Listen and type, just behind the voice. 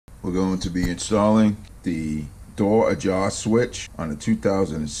we're going to be installing the door ajar switch on a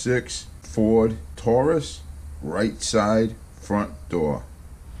 2006 Ford Taurus right side front door.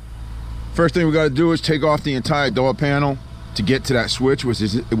 First thing we got to do is take off the entire door panel to get to that switch, which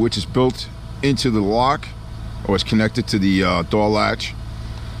is built into the lock, or is connected to the door latch.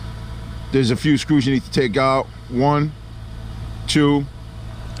 There's a few screws you need to take out. 1, 2,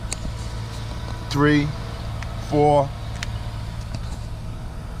 3, 4,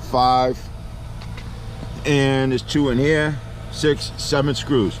 5, and there's 2 in here. 6, 7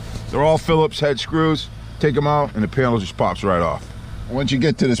 screws. They're all Phillips head screws. Take them out and the panel just pops right off. Once you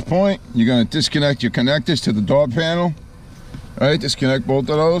get to this point, you're going to disconnect your connectors to the door panel. All right, disconnect both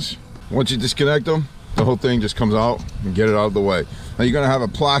of those. Once you disconnect them, the whole thing just comes out and get it out of the way. Now you're going to have a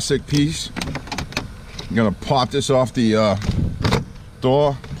plastic piece. You're going to pop this off the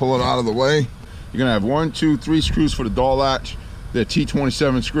door, pull it out of the way. You're going to have 1, 2, 3 screws for the door latch. They're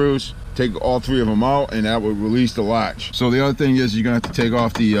T27 screws. Take all 3 of them out and that will release the latch. So the other thing is you're going to have to take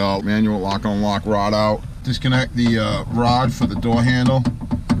off the manual lock-on-lock rod out. Disconnect the rod for the door handle.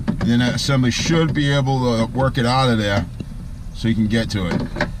 And then that assembly should be able to work it out of there so you can get to it.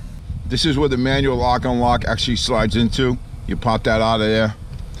 This is where the manual lock-on-lock actually slides into. You pop that out of there.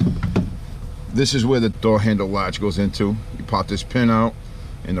 This is where the door handle latch goes into. You pop this pin out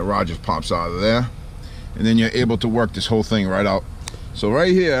and the rod just pops out of there. And then you're able to work this whole thing right out. So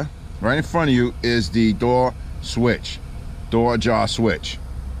right here, right in front of you is the door switch, door ajar switch.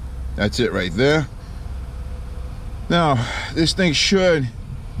 That's it right there. Now, this thing should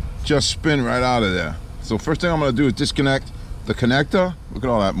just spin right out of there. So first thing I'm gonna do is disconnect the connector. Look at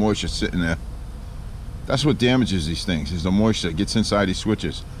all that moisture sitting there. That's what damages these things, is the moisture that gets inside these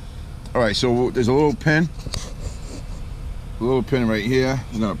switches. All right, so there's a little pin right here.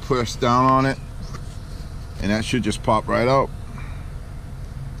 You're gonna press down on it and that should just pop right out.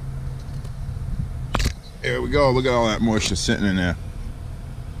 There we go. Look at all that moisture sitting in there.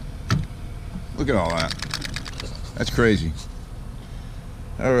 Look at all that. That's crazy.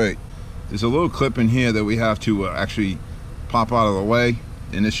 All right, there's a little clip in here that we have to actually pop out of the way,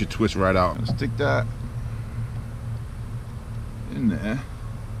 and this should twist right out. Let's stick that in there.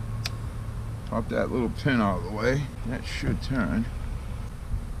 Pop that little pin out of the way. That should turn.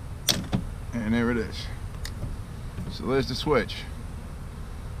 And there it is. So there's the switch.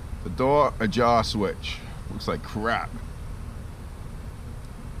 The door ajar switch. Looks like crap.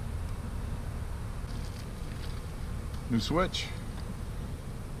 New switch.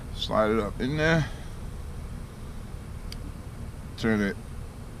 Slide it up in there. Turn it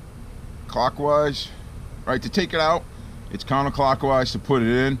clockwise. Right, to take it out, it's counterclockwise. To put it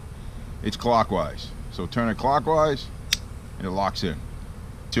in, it's clockwise. So turn it clockwise and it locks in.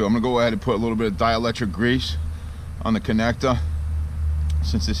 So I'm gonna go ahead and put a little bit of dielectric grease on the connector,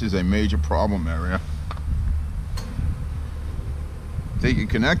 since this is a major problem area. Take your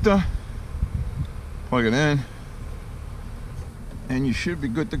connector, plug it in, and you should be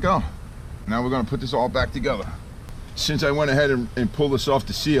good to go. Now we're gonna put this all back together. Since I went ahead and pulled this off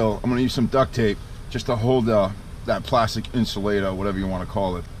the seal, I'm gonna use some duct tape just to hold that plastic insulator, whatever you wanna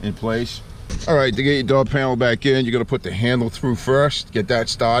call it, in place. All right, to get your door panel back in, you're gonna put the handle through first, get that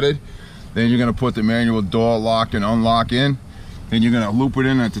started. Then you're gonna put the manual door lock and unlock in. Then you're gonna loop it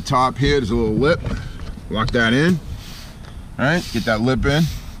in at the top here. There's a little lip. Lock that in. All right, get that lip in.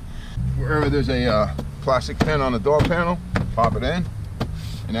 Wherever there's a plastic pin on the door panel, pop it in.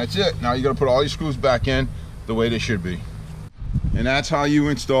 And that's it. Now you're gonna put all your screws back in the way they should be. And that's how you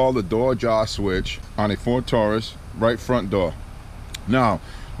install the door ajar switch on a Ford Taurus right front door. Now,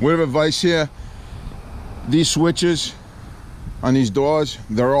 word of advice here, these switches on these doors,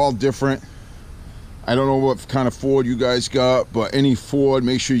 they're all different. I don't know what kind of Ford you guys got, but any Ford,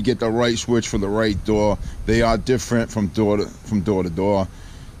 make sure you get the right switch for the right door. They are different from door to door.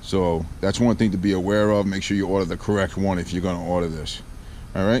 So that's one thing to be aware of. Make sure you order the correct one if you're gonna order this.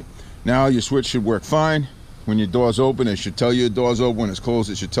 All right, now your switch should work fine. When your door's open, it should tell you your door's open. When it's closed,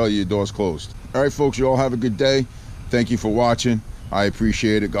 it should tell you your door's closed. All right, folks, you all have a good day. Thank you for watching. I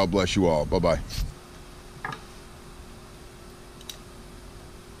appreciate it. God bless you all. Bye-bye.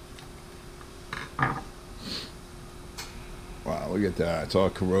 Wow, look at that. It's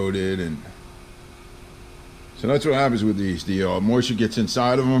all corroded. And so that's what happens with these. The moisture gets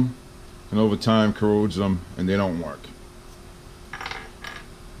inside of them and over time corrodes them and they don't work.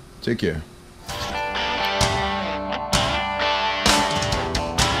 Take care.